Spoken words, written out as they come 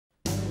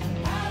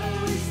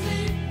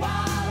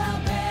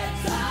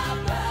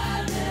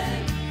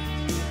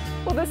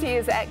This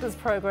year's Actors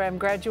Programme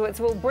graduates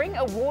will bring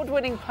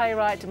award-winning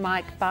playwright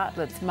Mike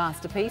Bartlett's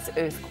masterpiece,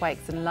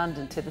 Earthquakes in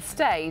London, to the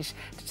stage.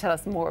 To tell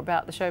us more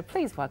about the show,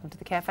 please welcome to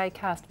the Café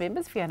cast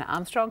members Fiona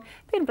Armstrong,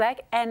 Ben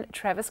Black and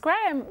Travis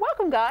Graham.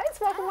 Welcome, guys.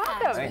 Welcome.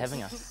 Thanks for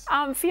having us.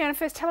 Fiona,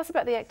 first tell us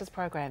about the Actors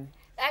Programme.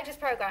 The Actors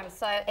Programme,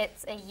 so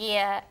it's a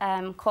year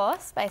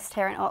course based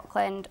here in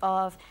Auckland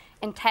of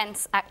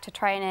intense actor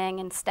training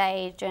in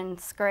stage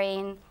and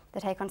screen. They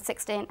take on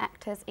 16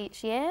 actors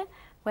each year.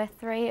 We're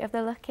 3 of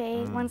the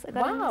lucky ones that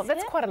got in this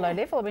that's year. quite a low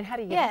level. I mean, how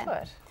do you get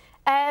into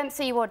it?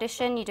 So you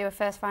audition, you do a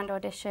first round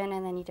audition,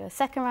 and then you do a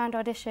second round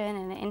audition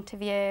and an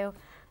interview.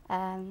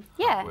 Hard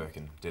work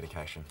and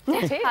dedication.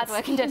 Hard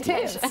work and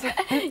dedication.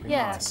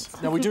 Yeah.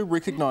 Nice. Now, we do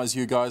recognise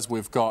you guys.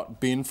 We've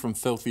got Ben from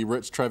Filthy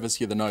Rich, Travis,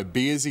 you're the No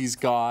Bearsies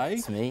guy.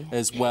 It's me.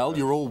 As well.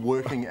 You're all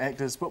working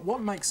actors. But what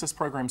makes this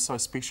program so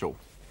special?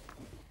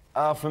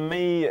 For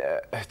me,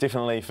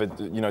 definitely for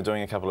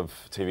doing a couple of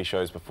TV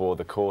shows before,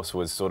 the course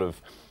was sort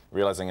of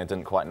realising I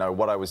didn't quite know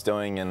what I was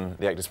doing in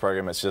the Actors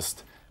Program.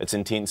 It's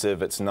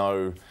intensive, it's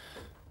no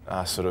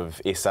sort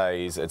of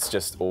essays, it's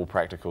just all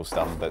practical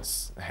stuff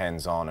that's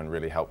hands-on and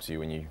really helps you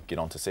when you get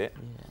onto set.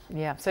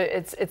 Yeah, so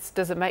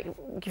does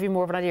it give you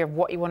more of an idea of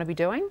what you want to be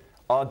doing?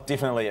 Oh,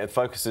 definitely. It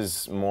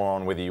focuses more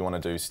on whether you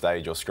want to do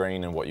stage or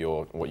screen and what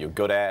you're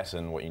good at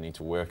and what you need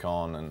to work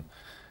on,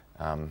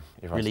 and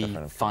really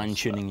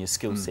fine-tuning your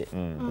skill set.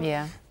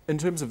 Yeah. In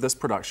terms of this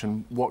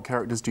production, what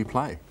characters do you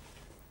play?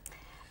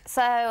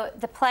 So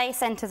the play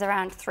centres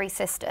around 3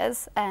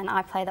 sisters, and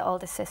I play the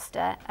older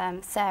sister,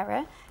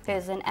 Sarah,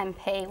 who's an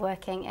MP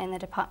working in the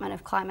Department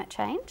of Climate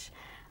Change.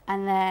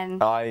 And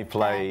then I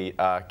play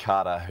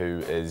Carter, who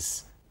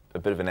is a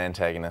bit of an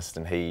antagonist,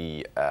 and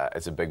he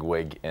is a big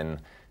wig in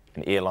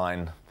an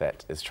airline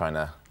that is trying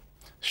to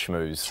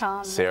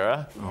schmooze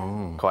Sarah,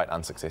 quite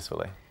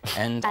unsuccessfully.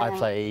 And I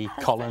play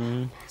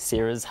Colin,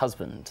 Sarah's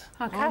husband.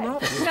 Okay. Now,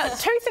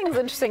 2 things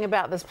interesting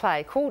about this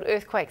play, called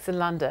Earthquakes in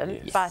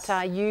London, but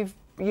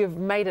you've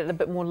made it a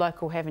bit more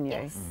local, haven't you?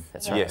 Yes.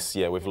 That's right. Yes,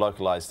 yeah, we've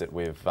localised it.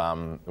 We've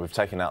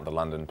taken out the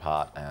London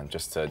part, and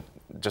just so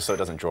it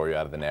doesn't draw you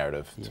out of the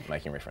narrative, to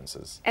making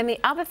references. And the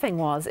other thing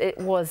was,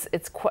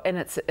 it's in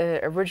its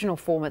original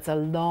form, it's a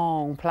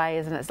long play,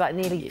 isn't it? It's like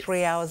nearly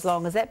 3 hours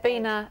long. Has that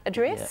been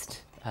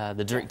addressed? Yeah.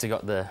 The director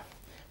got the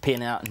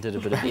pen out and did a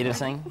bit of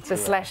editing. To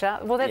slash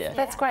up. Well,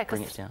 that's great,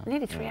 Bring it because down.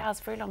 nearly 3 hours,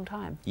 very long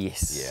time.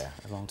 Yes. Yeah.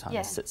 A long time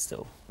to sit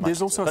still.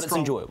 There's also but it's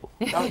enjoyable.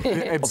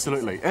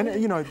 Absolutely. And,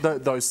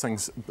 those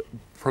things,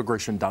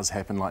 progression does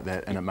happen like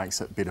that, and it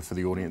makes it better for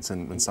the audience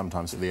and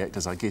sometimes for the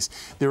actors, I guess.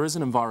 There is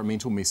an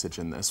environmental message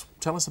in this.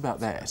 Tell us about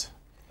that.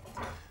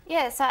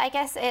 Yeah, so I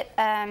guess it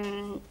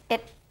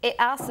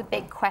asks the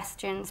big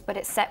questions, but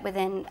it's set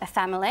within a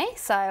family.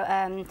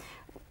 So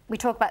we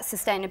talk about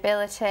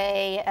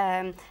sustainability,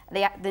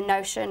 the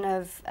notion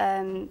of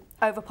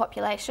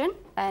overpopulation,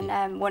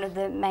 and one of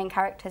the main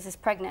characters is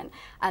pregnant,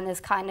 and there's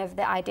kind of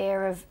the idea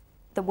of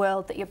the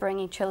world that you're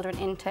bringing children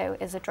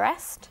into is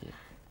addressed.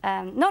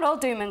 Not all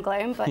doom and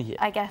gloom, but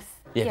I guess.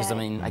 Yeah, because I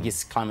mean, I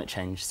guess climate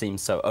change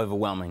seems so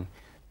overwhelming,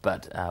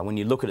 but when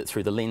you look at it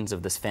through the lens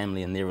of this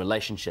family and their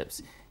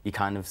relationships, you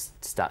kind of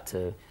start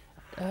to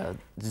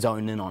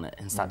zone in on it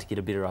and start to get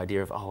a better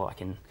idea of,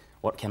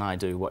 what can I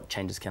do, what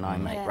changes can I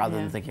make, rather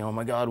than thinking, oh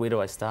my God, where do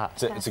I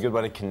start? It's a good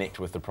way to connect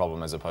with the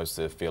problem as opposed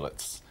to feel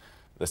it's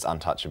this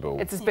untouchable,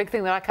 It's this big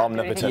thing that I can't do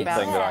anything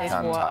about. Omnipotent thing that I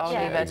can't touch.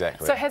 Yeah,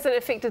 exactly. So has it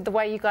affected the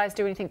way you guys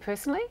do anything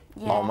personally?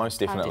 Yeah, oh,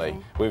 most definitely.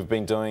 We've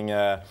been doing,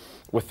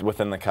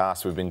 within the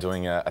cast, we've been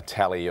doing a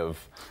tally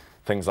of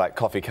things like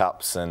coffee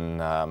cups and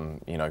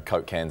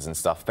Coke cans and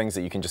stuff, things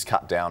that you can just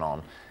cut down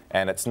on.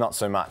 And it's not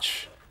so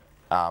much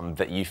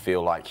that you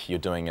feel like you're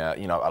doing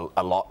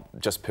a lot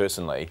just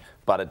personally,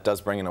 but it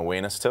does bring an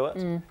awareness to it,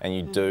 and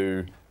you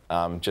do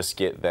just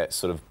get that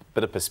sort of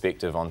bit of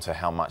perspective onto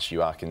how much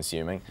you are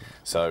consuming.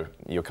 So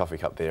your coffee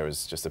cup there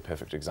is just a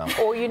perfect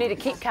example. Or you need a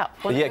keep cup.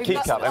 Yeah, keep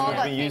cup, and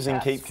we've been using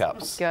keep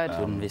cups. Good.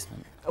 Good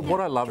investment.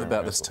 What I love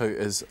about this too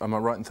is, am I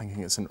right in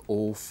thinking it's an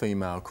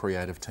all-female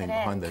creative team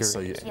behind this?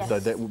 So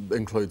that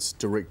includes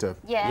director,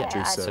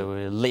 producer. So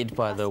we're led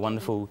by the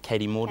wonderful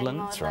Katie Maudlin.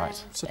 That's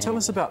right. So tell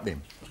us about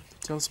them.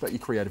 Tell us about your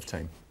creative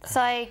team.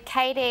 So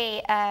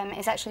Katie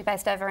is actually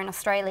based over in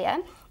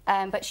Australia,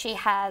 but she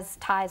has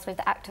ties with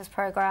the Actors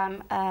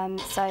Programme.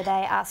 So they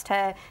asked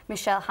her,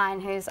 Michelle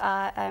Hine, who's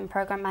our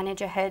programme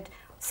manager, had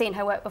seen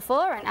her work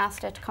before and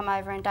asked her to come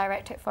over and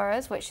direct it for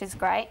us, which is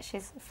great.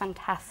 She's a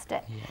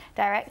fantastic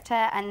director.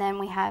 And then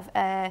we have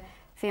a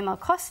female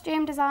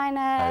costume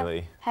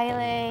designer,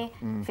 Hayley,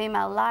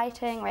 female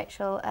lighting,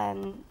 Rachel,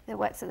 who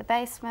works at the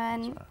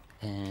basement,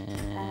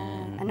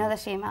 another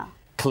female.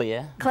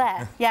 Claire,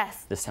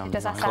 yes. This sounds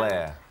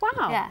Claire.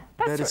 Wow. Yeah.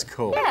 That is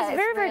cool. Yeah, it's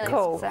very, very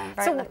cool. Very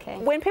so lucky.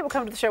 when people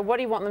come to the show, what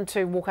do you want them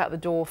to walk out the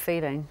door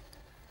feeling?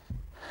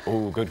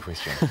 Oh, good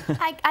question.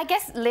 I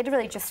guess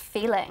literally just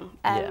feeling.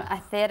 Yeah.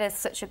 Theatre is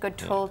such a good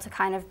tool to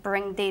kind of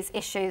bring these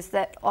issues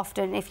that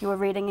often, if you were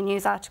reading a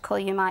news article,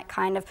 you might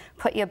kind of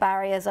put your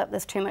barriers up.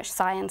 There's too much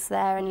science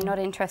there, and you're not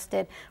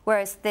interested.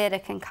 Whereas theatre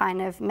can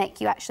kind of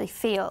make you actually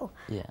feel.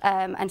 Yeah.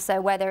 And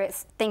so whether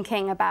it's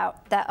thinking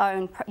about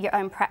your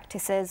own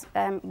practices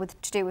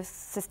to do with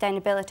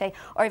sustainability,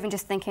 or even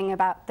just thinking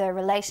about the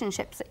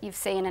relationships that you've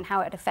seen and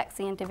how it affects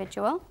the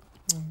individual.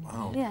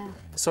 Wow. Yeah.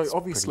 So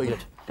obviously,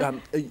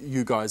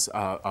 you guys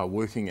are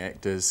working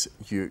actors.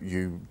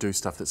 You do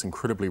stuff that's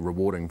incredibly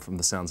rewarding from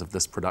the sounds of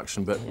this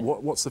production. But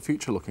what's the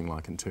future looking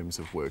like in terms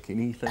of work?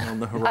 Anything on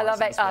the horizon? I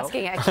love as well?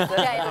 asking actors.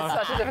 Yeah,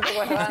 it's such a difficult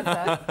one to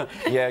answer.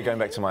 Yeah, going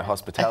back to my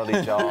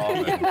hospitality job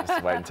and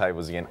just waiting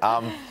tables again.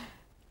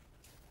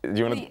 Do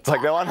you want to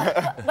take that one?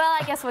 Well,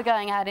 I guess we're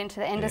going out into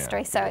the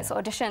industry, so it's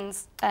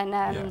auditions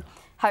and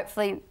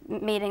hopefully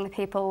meeting the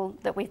people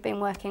that we've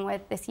been working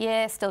with this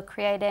year, still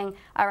creating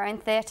our own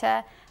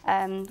theatre.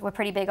 We're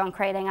pretty big on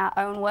creating our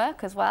own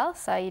work as well,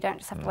 so you don't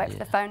just have to wait for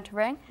the phone to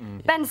ring.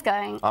 Ben's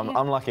going.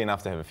 I'm lucky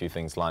enough to have a few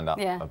things lined up,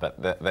 Yeah.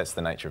 but that's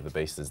the nature of the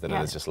beast, is that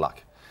it is just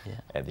luck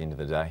at the end of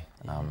the day.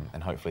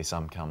 And hopefully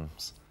some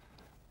comes,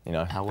 you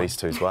know, these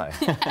two's way.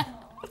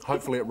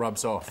 Hopefully it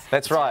rubs off.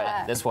 That's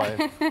right. That's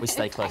why we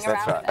stay close.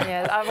 That's right.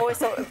 Yeah, I've always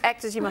thought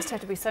actors, you must have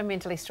to be so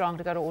mentally strong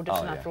to go to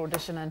audition after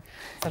audition, and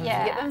sometimes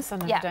you get them,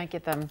 sometimes you don't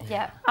get them.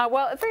 Yeah.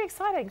 Well, it's very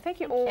exciting. Thank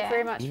you all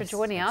very much for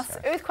joining us.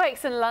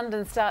 Earthquakes in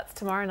London starts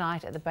tomorrow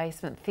night at the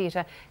Basement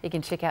Theatre. You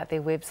can check out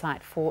their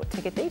website for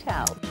ticket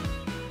details.